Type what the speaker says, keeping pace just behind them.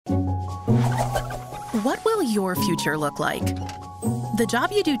What will your future look like? The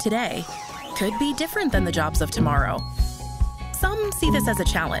job you do today could be different than the jobs of tomorrow. Some see this as a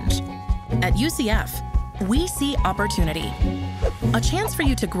challenge. At UCF, we see opportunity. A chance for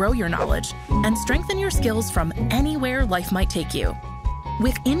you to grow your knowledge and strengthen your skills from anywhere life might take you.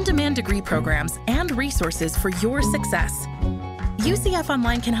 With in-demand degree programs and resources for your success, UCF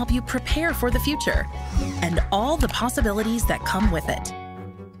Online can help you prepare for the future and all the possibilities that come with it.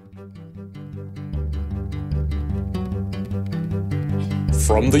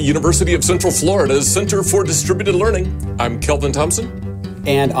 From the University of Central Florida's Center for Distributed Learning, I'm Kelvin Thompson.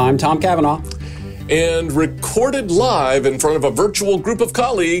 And I'm Tom Cavanaugh. And recorded live in front of a virtual group of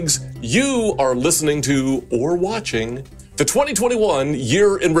colleagues, you are listening to or watching the 2021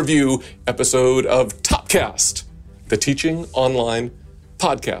 Year in Review episode of Topcast, the Teaching Online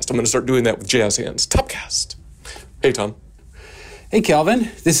podcast. I'm going to start doing that with jazz hands. Topcast. Hey, Tom. Hey, Kelvin.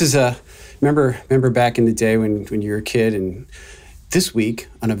 This is remember back in the day when you were a kid, and this week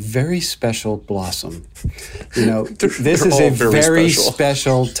on a very special Blossom. You know, this is a very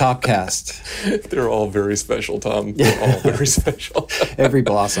special Topcast. They're all very special, Tom. They're all very special. Every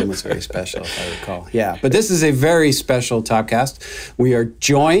Blossom was very special, if I recall. Yeah, but this is a very special Topcast. We are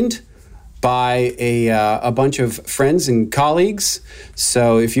joined by a bunch of friends and colleagues.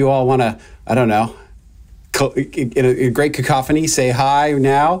 So if you all want to, I don't know, in a great cacophony, say hi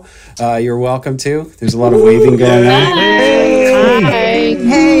now. You're welcome to. There's a lot of waving going on.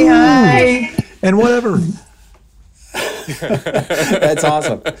 Hey, hi. And whatever. That's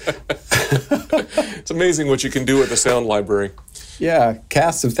awesome. It's amazing what you can do with the sound library. Yeah,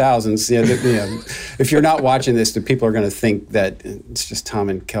 casts of thousands. Yeah, if you're not watching this, the people are going to think that it's just Tom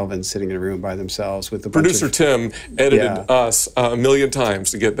and Kelvin sitting in a room by themselves with the producer Tim edited us a million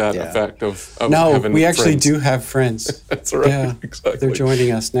times to get that effect of no, having we actually friends. do have friends. That's right. Yeah, exactly. They're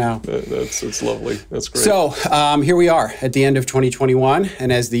joining us now. It's lovely. That's great. So here we are at the end of 2021,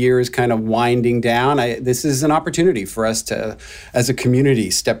 and as the year is kind of winding down, this is an opportunity for us to, as a community,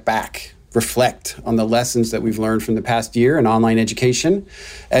 step back, reflect on the lessons that we've learned from the past year in online education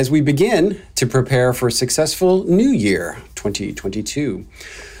as we begin to prepare for a successful new year, 2022.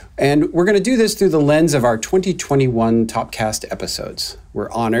 And we're going to do this through the lens of our 2021 Topcast episodes.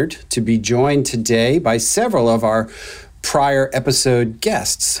 We're honored to be joined today by several of our prior episode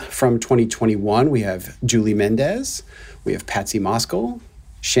guests from 2021. We have Julie Mendez, we have Patsy Moskal,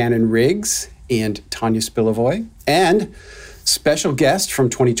 Shannon Riggs, and Tanya Spilavoy. And special guest from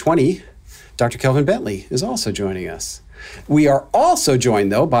 2020, Dr. Kelvin Bentley is also joining us. We are also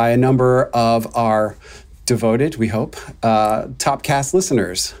joined, though, by a number of our devoted, we hope, Topcast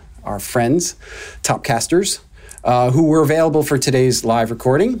listeners, our friends, Topcasters, who were available for today's live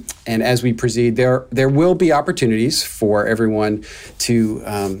recording. And as we proceed, there will be opportunities for everyone to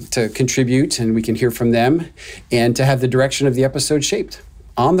contribute, and we can hear from them, and to have the direction of the episode shaped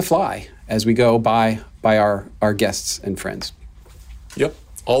on the fly as we go by our guests and friends. Yep.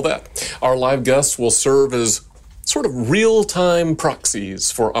 All that. Our live guests will serve as sort of real-time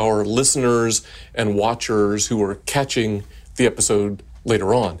proxies for our listeners and watchers who are catching the episode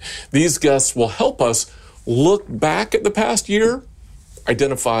later on. These guests will help us look back at the past year,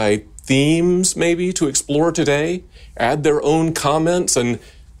 identify themes maybe to explore today, add their own comments, and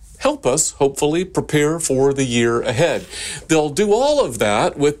help us, hopefully, prepare for the year ahead. They'll do all of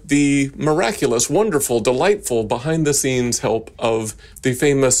that with the miraculous, wonderful, delightful, behind-the-scenes help of the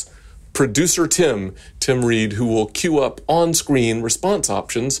famous producer Tim Reed, who will queue up on-screen response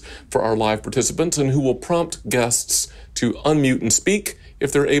options for our live participants and who will prompt guests to unmute and speak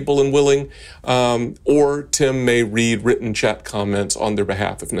if they're able and willing, or Tim may read written chat comments on their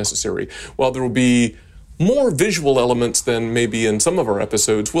behalf if necessary. While there will be more visual elements than maybe in some of our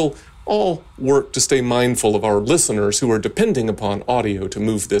episodes, we'll all work to stay mindful of our listeners who are depending upon audio to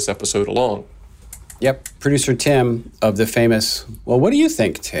move this episode along. Yep, producer Tim of the famous, well, what do you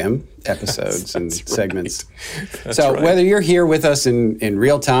think, Tim, episodes and segments. So right. Whether you're here with us in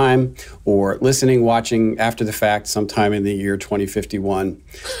real time or listening, watching after the fact sometime in the year 2051,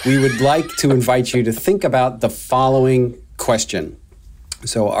 we would like to invite you to think about the following question.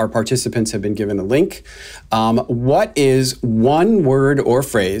 So our participants have been given a link. What is one word or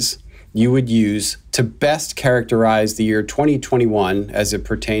phrase you would use to best characterize the year 2021 as it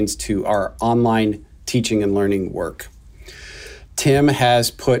pertains to our online teaching and learning work? Tim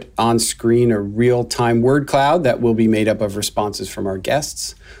has put on screen a real-time word cloud that will be made up of responses from our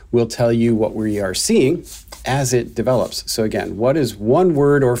guests. We'll tell you what we are seeing as it develops. So again, what is one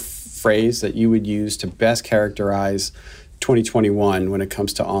word or phrase that you would use to best characterize 2021 when it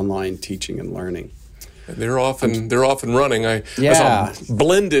comes to online teaching and learning? They're off and running. I saw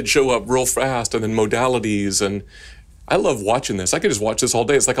Blended show up real fast, and then Modalities, and I love watching this. I could just watch this all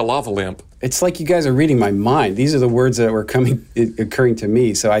day. It's like a lava lamp. It's like you guys are reading my mind. These are the words that were occurring to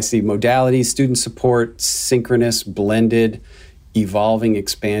me. So I see Modalities, student support, synchronous, blended, evolving,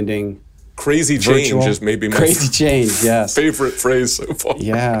 expanding. Crazy change is maybe my crazy change. Yes, favorite phrase so far.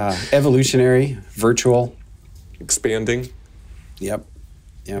 Yeah, evolutionary, virtual, expanding. Yep.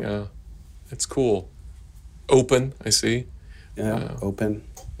 Yeah, it's cool. Open, I see. Yeah, open.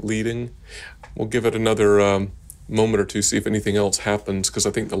 Leading. We'll give it another moment or two, see if anything else happens, because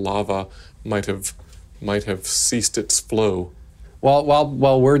I think the lava might have ceased its flow. Well,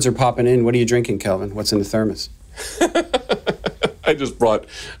 while words are popping in, what are you drinking, Kelvin? What's in the thermos? I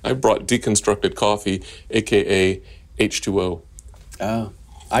brought deconstructed coffee, aka H2O. Oh,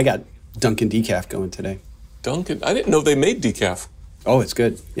 I got Dunkin' decaf going today. Dunkin'? I didn't know they made decaf. Oh, it's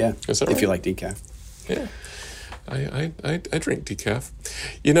good. Yeah, is that right? If you like decaf. Yeah, I drink decaf.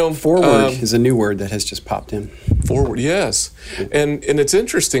 Forward is a new word that has just popped in. Forward, yes, and it's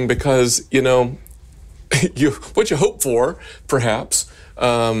interesting because what you hope for, perhaps.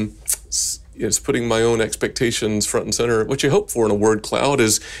 Is putting my own expectations front and center. What you hope for in a word cloud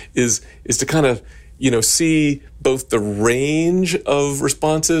is to kind of see both the range of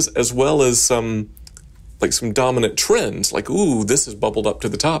responses as well as some dominant trends. Like, ooh, this is bubbled up to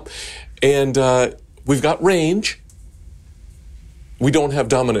the top, and we've got range. We don't have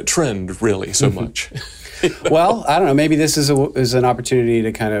dominant trend really so much. Well, I don't know. Maybe this is an opportunity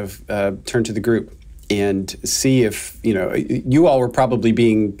to kind of turn to the group and see if, you all were probably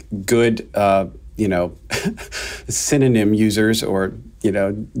being good, synonym users or,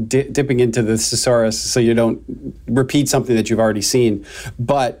 dipping into the thesaurus so you don't repeat something that you've already seen.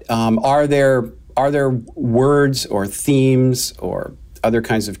 But are there words or themes or other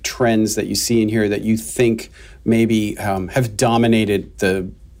kinds of trends that you see in here that you think maybe have dominated the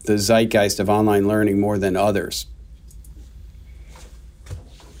zeitgeist of online learning more than others?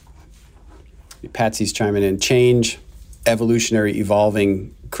 Patsy's chiming in. Change, evolutionary,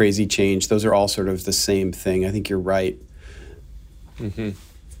 evolving, crazy change. Those are all sort of the same thing. I think you're right. Mm-hmm.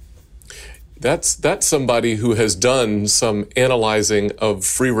 That's somebody who has done some analyzing of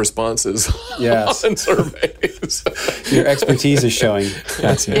free responses on surveys. Your expertise is showing.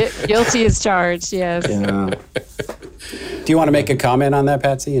 Guilty as charged, yes. Yeah. Do you want to make a comment on that,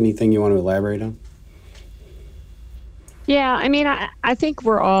 Patsy? Anything you want to elaborate on? Yeah, I mean, I think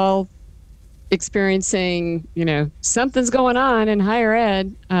we're all experiencing, something's going on in higher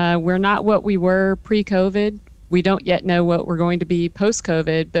ed. We're not what we were pre-COVID. We don't yet know what we're going to be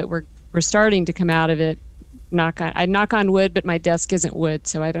post-COVID, but we're starting to come out of it. I knock on wood, but my desk isn't wood,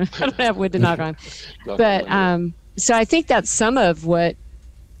 so I don't have wood to knock on. But so I think that's some of what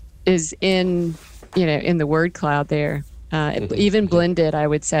is in the word cloud there. Even blended, I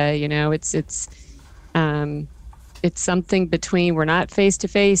would say. It's something between, we're not face to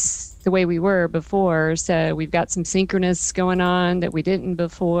face the way we were before, so we've got some synchronous going on that we didn't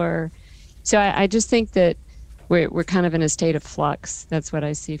before. So I just think that we're kind of in a state of flux. That's what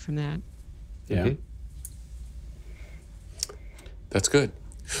I see from that. Yeah. Mm-hmm. That's good.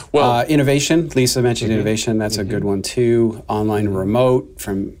 Well, innovation. Lisa mentioned innovation. That's a good one too. Online remote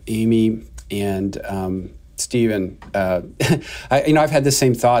from Amy and Stephen. I've had the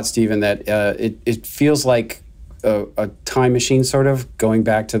same thought, Stephen, that it feels like a time machine, sort of going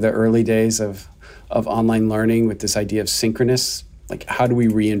back to the early days of online learning with this idea of synchronous. Like, how do we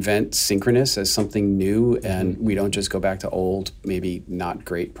reinvent synchronous as something new, and we don't just go back to old, maybe not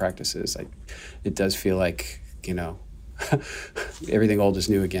great practices? It does feel like, everything old is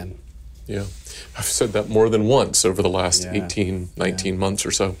new again. Yeah, I've said that more than once over the last 18, 19 months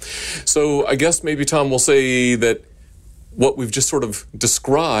or so. So I guess maybe, Tom, will say that what we've just sort of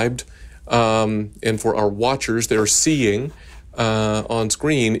described, and for our watchers, they're seeing on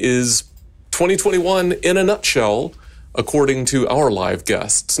screen, is 2021 in a nutshell, according to our live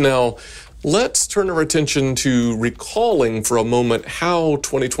guests. Now, let's turn our attention to recalling for a moment how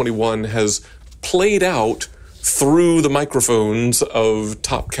 2021 has played out through the microphones of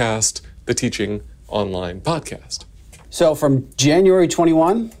Topcast, the Teaching Online podcast. So from January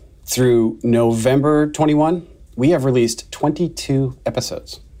 21 through November 21, we have released 22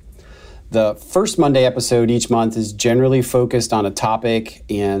 episodes. The first Monday episode each month is generally focused on a topic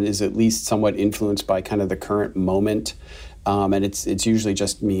and is at least somewhat influenced by kind of the current moment. And it's usually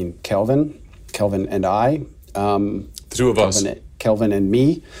just me and Kelvin and I. The two of us. Kelvin and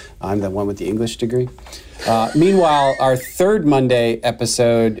me. I'm the one with the English degree. Meanwhile, our third Monday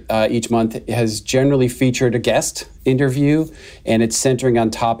episode each month has generally featured a guest interview, and it's centering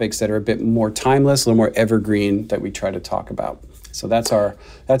on topics that are a bit more timeless, a little more evergreen that we try to talk about. So that's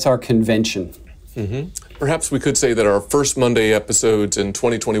our convention. Mm-hmm. Perhaps we could say that our first Monday episodes in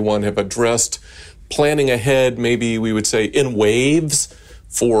 2021 have addressed planning ahead, maybe we would say in waves,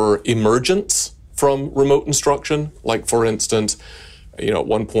 for emergence from remote instruction. Like, for instance, at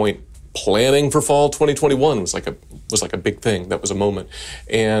one point, planning for fall 2021 was like a big thing. That was a moment.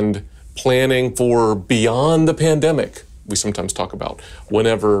 And planning for beyond the pandemic, we sometimes talk about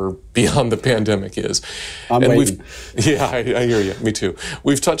whenever beyond the pandemic is. I'm waiting. I hear you. Me too.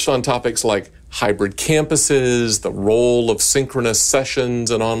 We've touched on topics like hybrid campuses, the role of synchronous sessions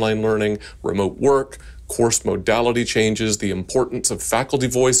in online learning, remote work, course modality changes, the importance of faculty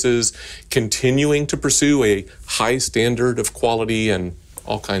voices, continuing to pursue a high standard of quality, and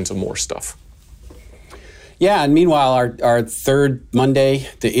all kinds of more stuff. Yeah, and meanwhile, our third Monday,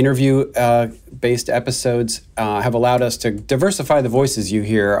 the interview-based episodes have allowed us to diversify the voices you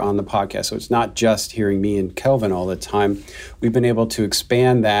hear on the podcast. So it's not just hearing me and Kelvin all the time. We've been able to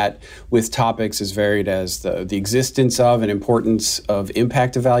expand that with topics as varied as the existence of and importance of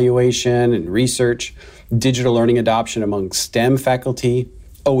impact evaluation and research, digital learning adoption among STEM faculty,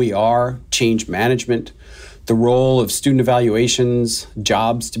 OER, change management, the role of student evaluations,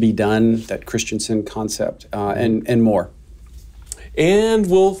 jobs to be done, that Christensen concept, and more. And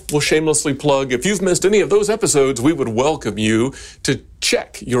we'll shamelessly plug, if you've missed any of those episodes, we would welcome you to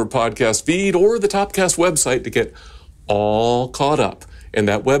check your podcast feed or the Topcast website to get all caught up. And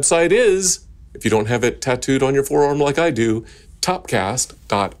that website is, if you don't have it tattooed on your forearm like I do,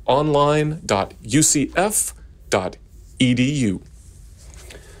 topcast.online.ucf.edu.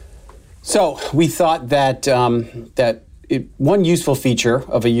 So we thought that one useful feature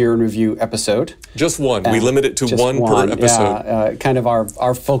of a year in review episode. Just one. We limit it to one per episode. Yeah, kind of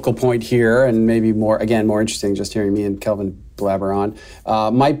our focal point here, and maybe more interesting just hearing me and Kelvin blabber on,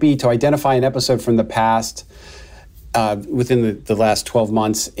 might be to identify an episode from the past within the last 12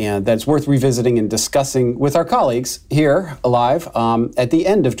 months, and that's worth revisiting and discussing with our colleagues here live at the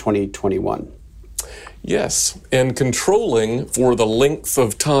end of 2021. Yes, and controlling for the length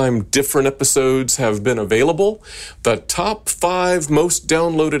of time different episodes have been available, the top 5 most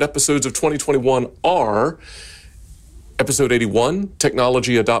downloaded episodes of 2021 are Episode 81,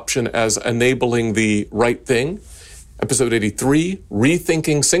 Technology Adoption as Enabling the Right Thing, Episode 83,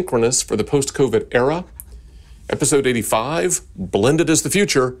 Rethinking Synchronous for the Post-COVID Era, Episode 85, Blended is the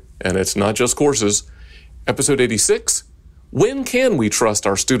Future, and it's not just courses, Episode 86, When can we trust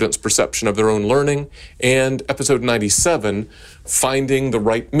our students' perception of their own learning? And episode 97, Finding the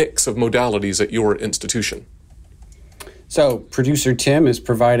right mix of modalities at your institution. So producer Tim is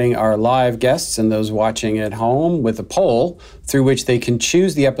providing our live guests and those watching at home with a poll through which they can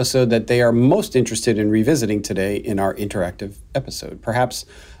choose the episode that they are most interested in revisiting today in our interactive episode. Perhaps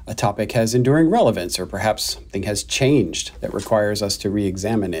a topic has enduring relevance, or perhaps something has changed that requires us to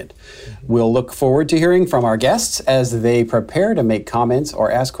re-examine it. We'll look forward to hearing from our guests as they prepare to make comments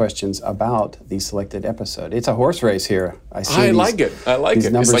or ask questions about the selected episode. It's a horse race here. I like it.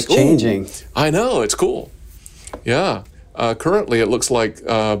 These numbers it's like, changing. I know, it's cool. Yeah. Currently, it looks like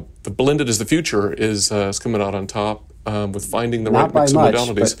the Blended is the Future is coming out on top. With finding the right mix of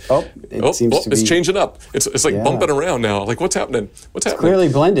modalities. It's changing up. It's like bumping around now. Like, what's happening? Clearly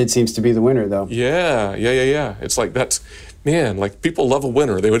Blended seems to be the winner, though. Yeah. It's like like people love a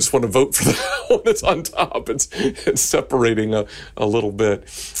winner. They would just want to vote for the one that's on top. It's separating a little bit.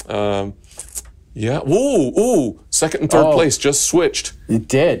 Second and third place just switched. It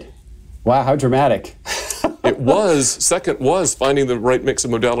did. Wow, how dramatic. Second was finding the right mix of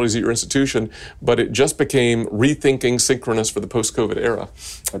modalities at your institution, but it just became rethinking synchronous for the post-COVID era.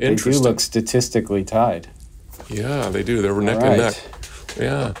 But they do look statistically tied. Yeah, they do. They were neck and neck.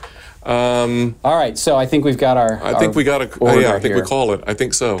 Yeah. All right, so I think we've got our I think we call it. I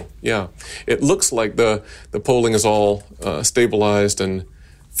think so, yeah. It looks like the polling is all stabilized and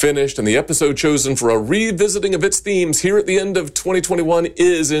finished, and the episode chosen for a revisiting of its themes here at the end of 2021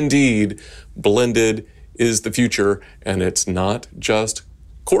 is indeed Blended is the Future, and it's not just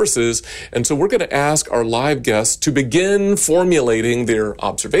courses. And so we're going to ask our live guests to begin formulating their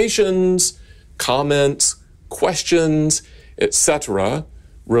observations, comments, questions, etc.,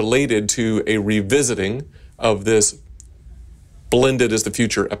 related to a revisiting of this Blended is the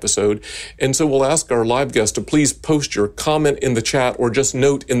Future episode. And so we'll ask our live guests to please post your comment in the chat, or just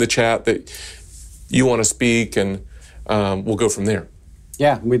note in the chat that you want to speak, and we'll go from there.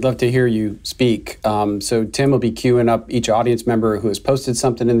 Yeah, we'd love to hear you speak. So Tim will be queuing up each audience member who has posted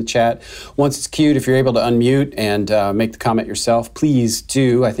something in the chat. Once it's queued, if you're able to unmute and make the comment yourself, please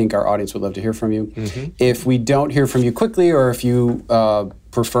do. I think our audience would love to hear from you. Mm-hmm. If we don't hear from you quickly, or if you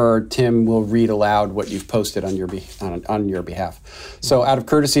prefer, Tim will read aloud what you've posted on your behalf. So out of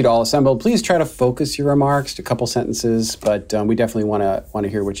courtesy to all assembled, please try to focus your remarks to a couple sentences, but we definitely want to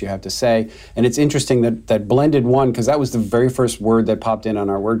hear what you have to say. And it's interesting that blended won, because that was the very first word that popped in on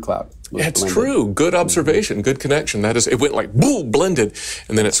our word cloud. Yeah, it's true. Good observation. Mm-hmm. Good connection. That is, it went like, boom, blended,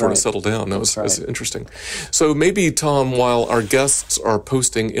 and then it sort of settled down. That was interesting. So maybe, Tom, while our guests are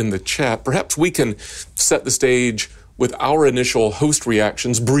posting in the chat, perhaps we can set the stage with our initial host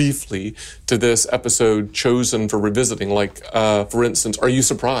reactions briefly to this episode chosen for revisiting. Like, for instance, are you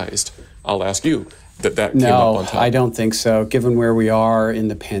surprised? I'll ask you that came up on top. No, I don't think so. Given where we are in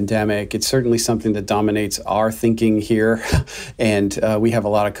the pandemic, it's certainly something that dominates our thinking here, and we have a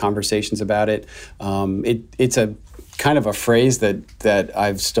lot of conversations about it. It's a kind of a phrase that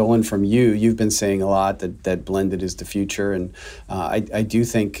I've stolen from you. You've been saying a lot that blended is the future, and I do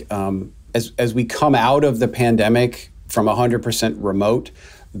think as we come out of the pandemic from 100% remote,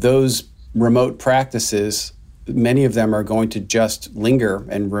 those remote practices, many of them are going to just linger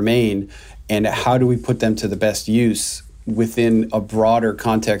and remain. And how do we put them to the best use within a broader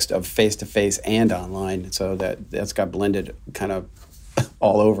context of face-to-face and online? So that's got blended kind of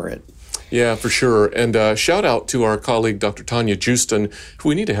all over it. Yeah, for sure. And shout out to our colleague, Dr. Tanya Justin, who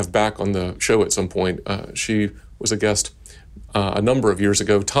we need to have back on the show at some point. She was a guest a number of years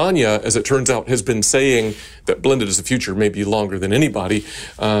ago. Tanya, as it turns out, has been saying that blended is the future maybe longer than anybody.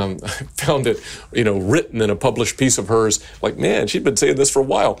 I found it, written in a published piece of hers. Like, man, she'd been saying this for a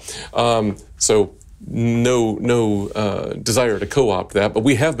while. So no desire to co-opt that, but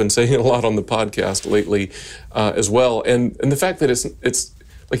we have been saying it a lot on the podcast lately as well. And the fact that it's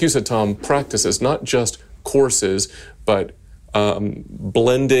like you said, Tom, practices, not just courses, but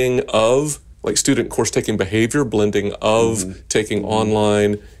blending of like student course taking behavior, blending of taking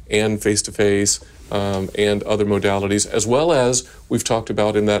online and face-to-face and other modalities, as well as we've talked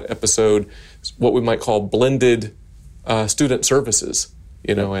about in that episode, what we might call blended student services,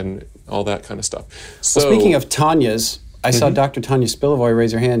 and all that kind of stuff. So, well, speaking of Tanya's, I saw Dr. Tanya Spilavoy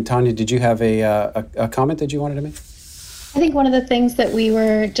raise her hand. Tanya, did you have a comment that you wanted to make? I think one of the things that we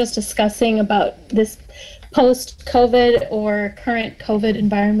were just discussing about this post-COVID or current COVID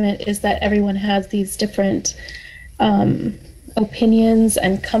environment is that everyone has these different opinions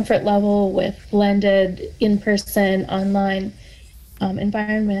and comfort level with blended in-person, online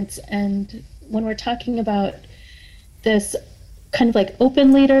environments. And when we're talking about this kind of like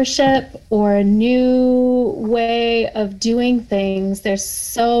open leadership or a new way of doing things, there's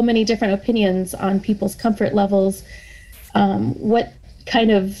so many different opinions on people's comfort levels, what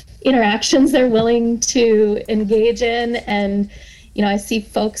kind of interactions they're willing to engage in. And, I see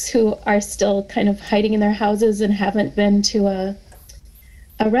folks who are still kind of hiding in their houses and haven't been to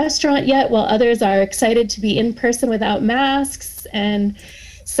a restaurant yet, while others are excited to be in person without masks. And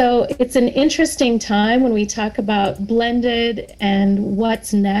so it's an interesting time when we talk about blended and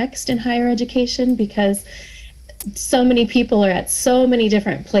what's next in higher education, because so many people are at so many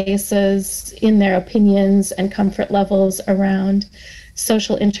different places in their opinions and comfort levels around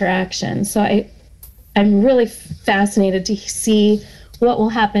social interaction. So I'm really fascinated to see what will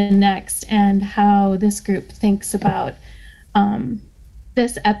happen next and how this group thinks about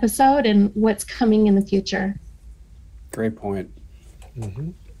this episode and what's coming in the future. Great point.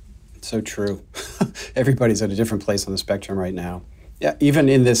 Mm-hmm. So true. Everybody's at a different place on the spectrum right now. Yeah, even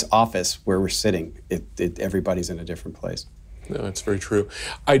in this office where we're sitting, everybody's in a different place. No, it's very true.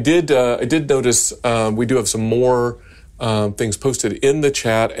 I did notice we do have some more things posted in the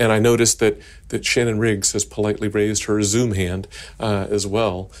chat, and I noticed that Shannon Riggs has politely raised her Zoom hand as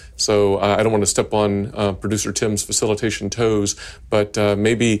well. So I don't want to step on producer Tim's facilitation toes, but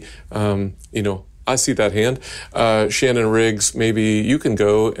maybe, I see that hand. Shannon Riggs, maybe you can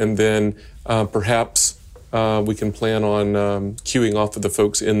go, and then perhaps we can plan on queuing off of the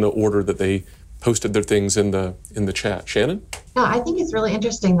folks in the order that they posted their things in the chat. Shannon? Yeah, I think it's really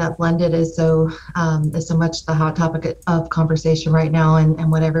interesting that blended is so much the hot topic of conversation right now,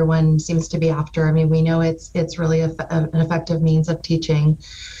 and what everyone seems to be after. I mean, we know it's really an effective means of teaching,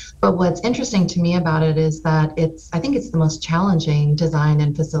 but what's interesting to me about it is that I think it's the most challenging design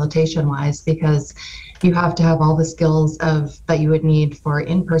and facilitation wise, because you have to have all the skills that you would need for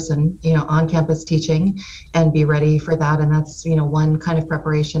in-person, on-campus teaching, and be ready for that. And that's, one kind of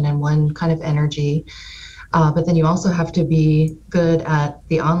preparation and one kind of energy. But then you also have to be good at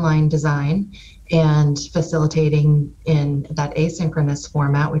the online design and facilitating in that asynchronous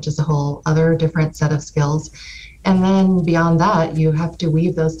format, which is a whole other different set of skills. And then beyond that, you have to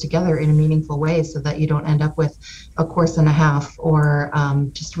weave those together in a meaningful way so that you don't end up with a course and a half or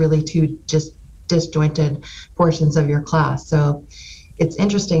just really two just disjointed portions of your class. So it's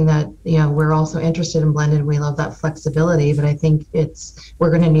interesting that, we're also interested in blended. We love that flexibility, but I think we're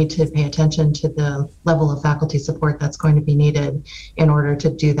going to need to pay attention to the level of faculty support that's going to be needed in order to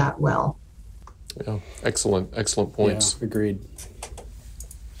do that well. Yeah, excellent points. Yeah, agreed.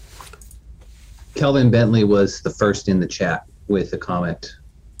 Kelvin Bentley was the first in the chat with a comment.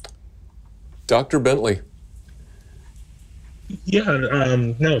 Dr. Bentley. Yeah,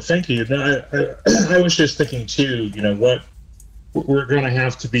 no, thank you. No, I was just thinking too, what we're going to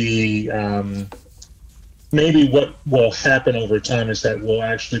have to be, maybe what will happen over time is that we'll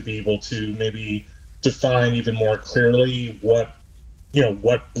actually be able to maybe define even more clearly what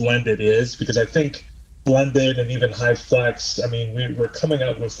blended is, because I think blended and even HyFlex, we're coming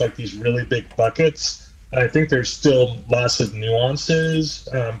up with like these really big buckets. And I think there's still lots of nuances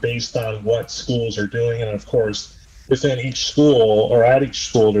based on what schools are doing. And of course, within each school or at each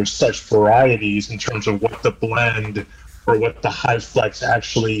school, there's such varieties in terms of what the blend or what the HyFlex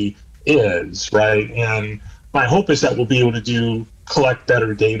actually is, right? And my hope is that we'll be able to collect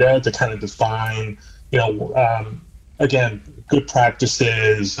better data to kind of define, again, good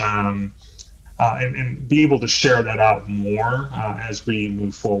practices, and be able to share that out more as we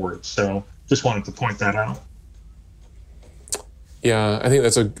move forward. So just wanted to point that out. Yeah, I think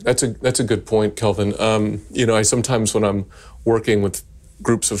that's a good point, Kelvin. I sometimes, when I'm working with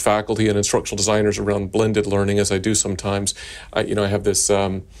groups of faculty and instructional designers around blended learning, as I do sometimes, I have this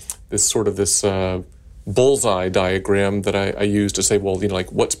bullseye diagram that I use to say, well,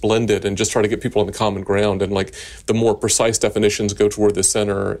 what's blended, and just try to get people on the common ground. And the more precise definitions go toward the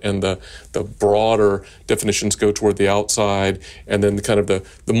center, and the broader definitions go toward the outside, and then the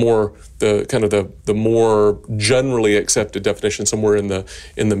more generally accepted definition somewhere in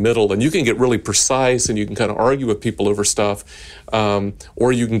the middle. And you can get really precise, and you can kind of argue with people over stuff,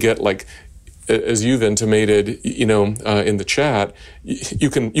 or you can get as you've intimated, in the chat, you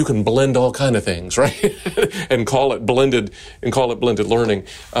can blend all kind of things, right? and call it blended learning.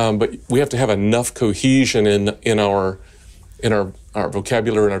 But we have to have enough cohesion in our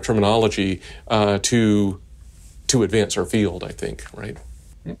vocabulary and our terminology to advance our field, I think, right?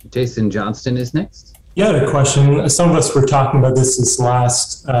 Jason Johnston is next. Yeah, I had a question. Some of us were talking about this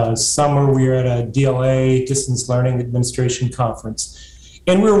last summer. We were at a DLA, Distance Learning Administration Conference.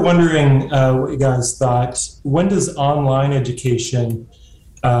 And we were wondering what you guys thought. When does online education,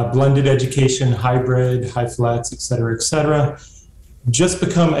 blended education, hybrid, HyFlex, et cetera, just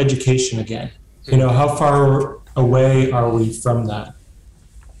become education again? How far away are we from that?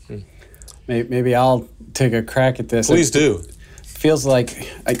 Maybe I'll take a crack at this. Please do. Feels like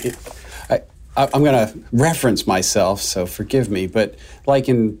I'm going to reference myself, so forgive me, but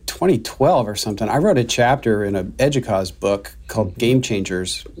in 2012 or something, I wrote a chapter in an EDUCAUSE book called Game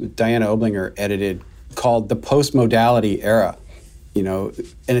Changers, Diana Oblinger edited, called The Post-Modality Era. And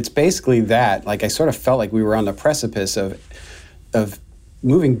it's basically that. I sort of felt like we were on the precipice of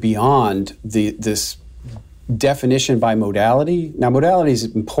moving beyond this definition by modality. Now, modality is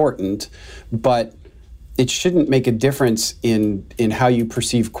important, but it shouldn't make a difference in how you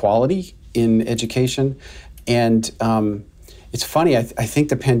perceive quality in education. And it's funny, I think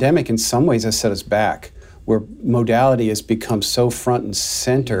the pandemic in some ways has set us back, where modality has become so front and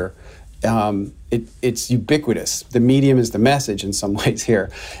center. It's ubiquitous. The medium is the message in some ways here.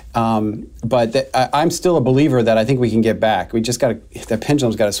 But I'm still a believer that I think we can get back. The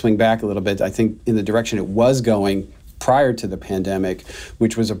pendulum's got to swing back a little bit, I think, in the direction it was going prior to the pandemic,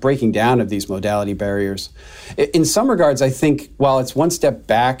 which was a breaking down of these modality barriers. In some regards, I think, while it's one step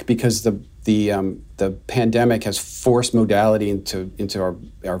back because the pandemic has forced modality into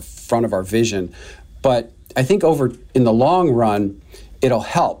our front of our vision, but I think in the long run, it'll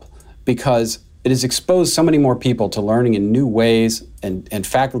help because it has exposed so many more people to learning in new ways and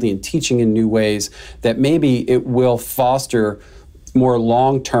faculty and teaching in new ways that maybe it will foster more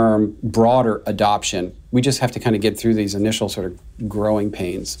long-term, broader adoption. We just have to kind of get through these initial sort of growing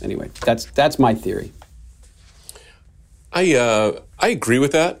pains. Anyway, that's my theory. I agree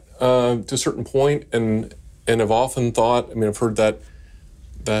with that to a certain point, and have often thought. I've heard that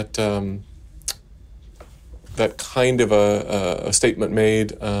kind of a statement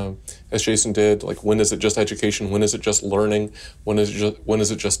made, as Jason did. When is it just education? When is it just learning? When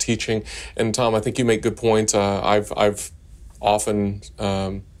is it just teaching? And Tom, I think you make good points. I've often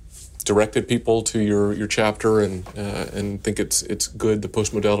directed people to your chapter and think it's good. The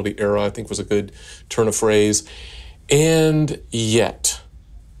post-modality era, I think, was a good turn of phrase. And yet,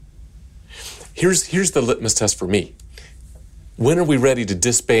 here's the litmus test for me. When are we ready to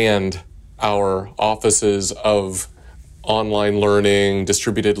disband our offices of online learning,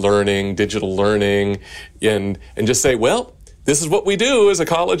 distributed learning, digital learning, and just say, well, this is what we do as a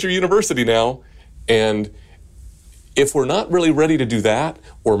college or university now? And if we're not really ready to do that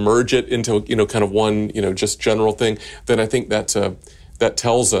or merge it into, kind of one, just general thing, then I think that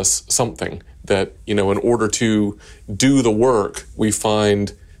tells us something, that, in order to do the work, we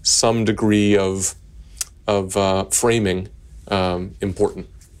find some degree of framing important.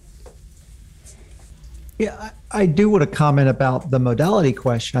 Yeah, I do want to comment about the modality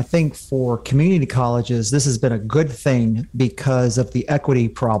question. I think for community colleges, this has been a good thing because of the equity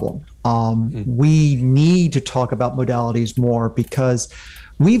problem. We need to talk about modalities more because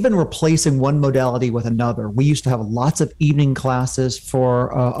we've been replacing one modality with another. We used to have lots of evening classes for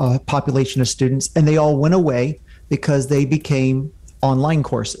a population of students, and they all went away because they became online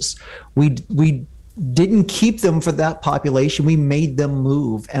courses. We didn't keep them for that population. We made them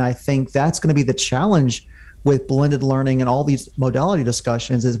move. And I think that's going to be the challenge with blended learning and all these modality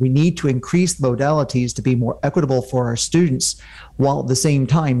discussions, is we need to increase the modalities to be more equitable for our students, while at the same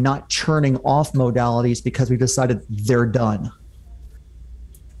time not churning off modalities because we decided they're done.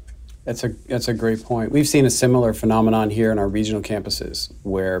 That's a great point. We've seen a similar phenomenon here in our regional campuses,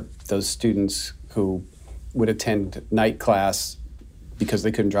 where those students who would attend night class because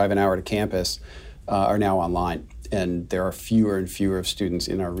they couldn't drive an hour to campus are now online. And there are fewer and fewer students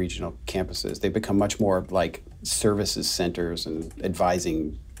in our regional campuses. They become much more like services centers and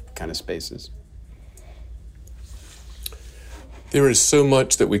advising kind of spaces. There is so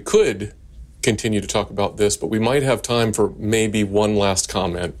much that we could continue to talk about this, but we might have time for maybe one last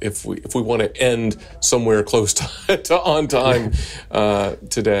comment if we want to end somewhere close to on time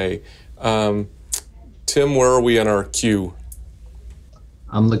today. Tim, where are we in our queue?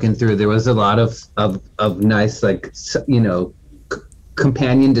 I'm looking through. There was a lot of nice,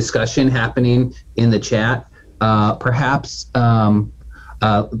 companion discussion happening in the chat. Perhaps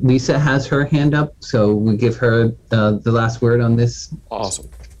Lisa has her hand up, so we give her the last word on this. Awesome.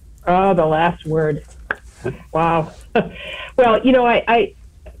 Oh, the last word. Wow. Well,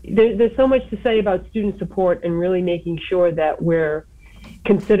 there's so much to say about student support and really making sure that we're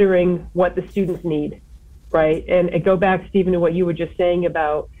considering what the students need. Right. And go back, Stephen, to what you were just saying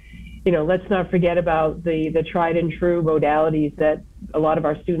about, let's not forget about the tried and true modalities that a lot of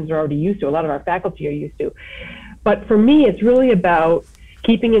our students are already used to, a lot of our faculty are used to. But for me, it's really about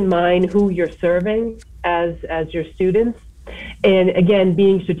keeping in mind who you're serving as your students. And again,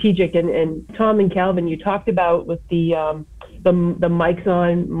 being strategic. And Tom and Calvin, you talked about with the mics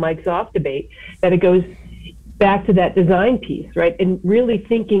on, mics off debate, that it goes back to that design piece, right? And really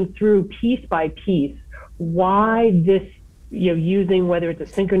thinking through piece by piece, why this, using whether it's a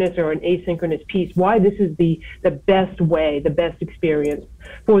synchronous or an asynchronous piece, why this is the best way, the best experience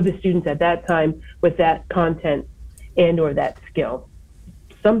for the students at that time with that content and or that skill.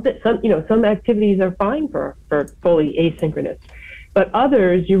 Some activities are fine for fully asynchronous, but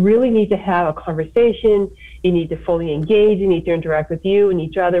others, you really need to have a conversation. You need to fully engage. You need to interact with you and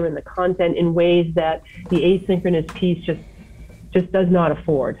each other and the content in ways that the asynchronous piece just does not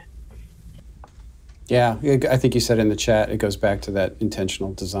afford. Yeah, I think you said in the chat, it goes back to that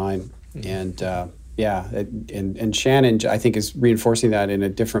intentional design. And and Shannon, I think, is reinforcing that in a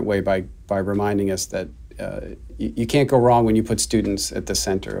different way by reminding us that you can't go wrong when you put students at the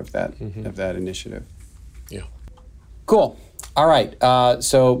center of that of that initiative. Yeah. Cool. All right.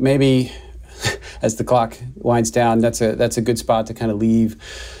 So maybe as the clock winds down, that's a good spot to kind of leave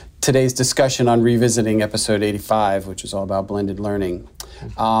today's discussion on revisiting episode 85, which is all about blended learning.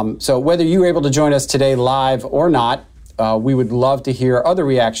 So whether you were able to join us today live or not, we would love to hear other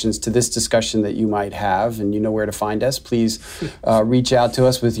reactions to this discussion that you might have, and you know where to find us. Please reach out to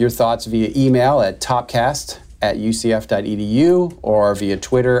us with your thoughts via email at topcast@ucf.edu or via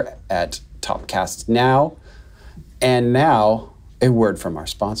Twitter at topcastnow. And now, a word from our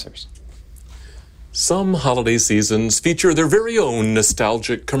sponsors. Some holiday seasons feature their very own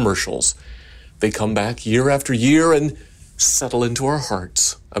nostalgic commercials. They come back year after year and settle into our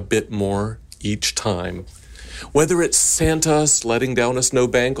hearts a bit more each time. Whether it's Santa sledding down a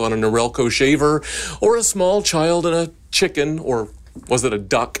snowbank on a Norelco shaver, or a small child in a chicken, or was it a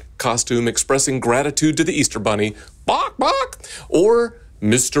duck costume expressing gratitude to the Easter Bunny, bok bok, or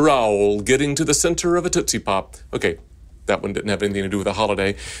Mr. Owl getting to the center of a Tootsie Pop. Okay, that one didn't have anything to do with a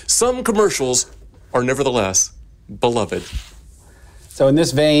holiday. Some commercials are nevertheless beloved. So in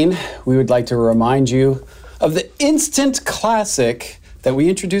this vein, we would like to remind you of the instant classic that we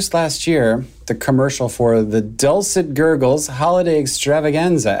introduced last year, the commercial for the Dulcet Gurgles Holiday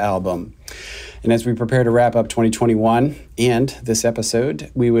Extravaganza album. And as we prepare to wrap up 2021 and this episode,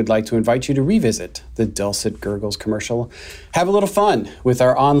 we would like to invite you to revisit the Dulcet Gurgles commercial. Have a little fun with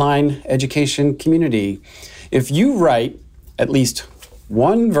our online education community. If you write at least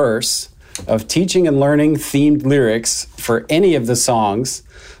one verse of teaching and learning themed lyrics for any of the songs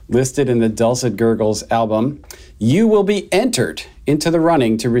listed in the Dulcet Gurgles album, you will be entered into the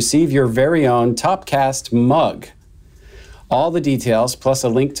running to receive your very own Topcast mug. All the details, plus a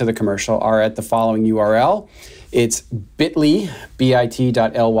link to the commercial, are at the following URL. It's bit.ly/Dulcet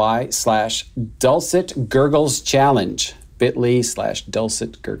Gurgles Challenge.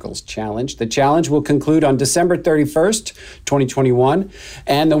 bit.ly/Dulcet Gurgles Challenge. The challenge will conclude on December 31st, 2021.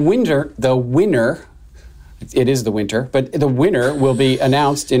 And the winner, it is the winter, but the winner will be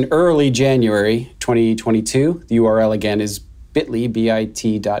announced in early January 2022. The URL again is bit.ly/Dulcet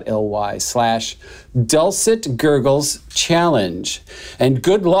Gurgles Challenge. And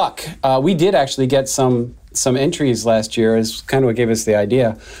good luck. We did actually get some entries last year. It's kind of what gave us the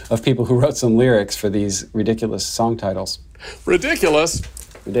idea of people who wrote some lyrics for these ridiculous song titles. Ridiculous,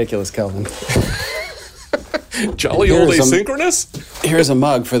 Kelvin. Jolly old asynchronous? Here's a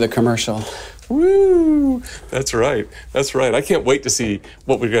mug for the commercial. Woo! That's right. I can't wait to see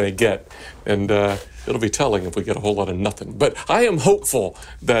what we're going to get. And it'll be telling if we get a whole lot of nothing. But I am hopeful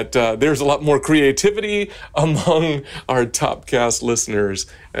that there's a lot more creativity among our Topcast listeners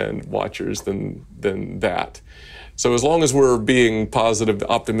and watchers than that. So as long as we're being positive,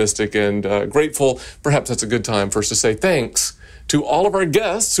 optimistic, and grateful, perhaps that's a good time for us to say thanks to all of our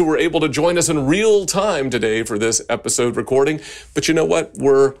guests who were able to join us in real time today for this episode recording. But you know what?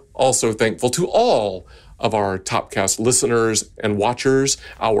 We're also thankful to all of our Topcast listeners and watchers,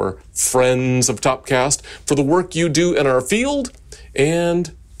 our friends of Topcast, for the work you do in our field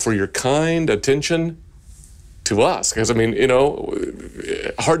and for your kind attention to us. Because, I mean,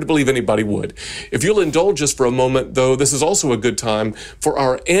 hard to believe anybody would. If you'll indulge us for a moment, though, this is also a good time for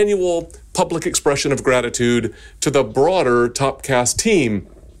our annual public expression of gratitude to the broader Topcast team,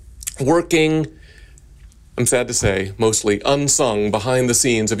 working, I'm sad to say, mostly unsung behind the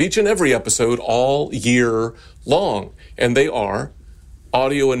scenes of each and every episode all year long. And they are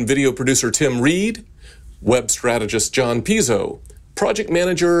audio and video producer Tim Reed, web strategist John Pizzo, project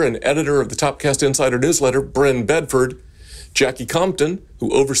manager and editor of the Topcast Insider newsletter Bryn Bedford, Jackie Compton,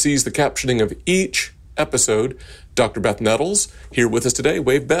 who oversees the captioning of each episode, Dr. Beth Nettles, here with us today,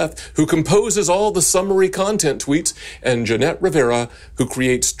 Wave Beth, who composes all the summary content tweets, and Jeanette Rivera, who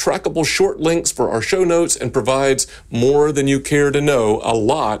creates trackable short links for our show notes and provides more than you care to know, a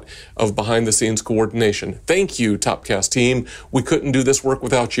lot of behind-the-scenes coordination. Thank you, Topcast team. We couldn't do this work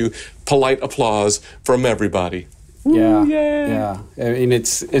without you. Polite applause from everybody. Yeah. I mean,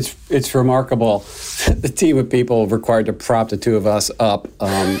 it's remarkable, the team of people required to prop the two of us up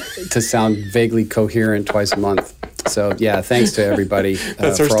to sound vaguely coherent twice a month. So, yeah, thanks to everybody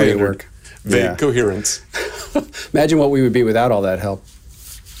That's our for all standard. your work. Vague coherence. Imagine what we would be without all that help.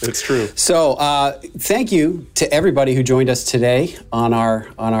 It's true. So thank you to everybody who joined us today on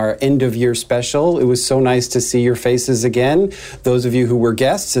our end of year special. It was so nice to see your faces again. Those of you who were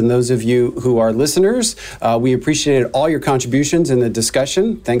guests and those of you who are listeners, we appreciated all your contributions in the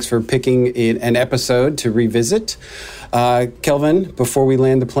discussion. Thanks for picking an episode to revisit. Kelvin, before we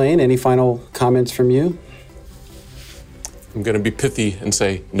land the plane, any final comments from you? I'm going to be pithy and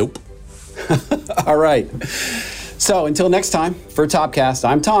say nope. All right. So until next time, for Topcast,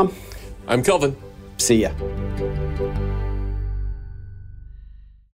 I'm Tom. I'm Kelvin. See ya.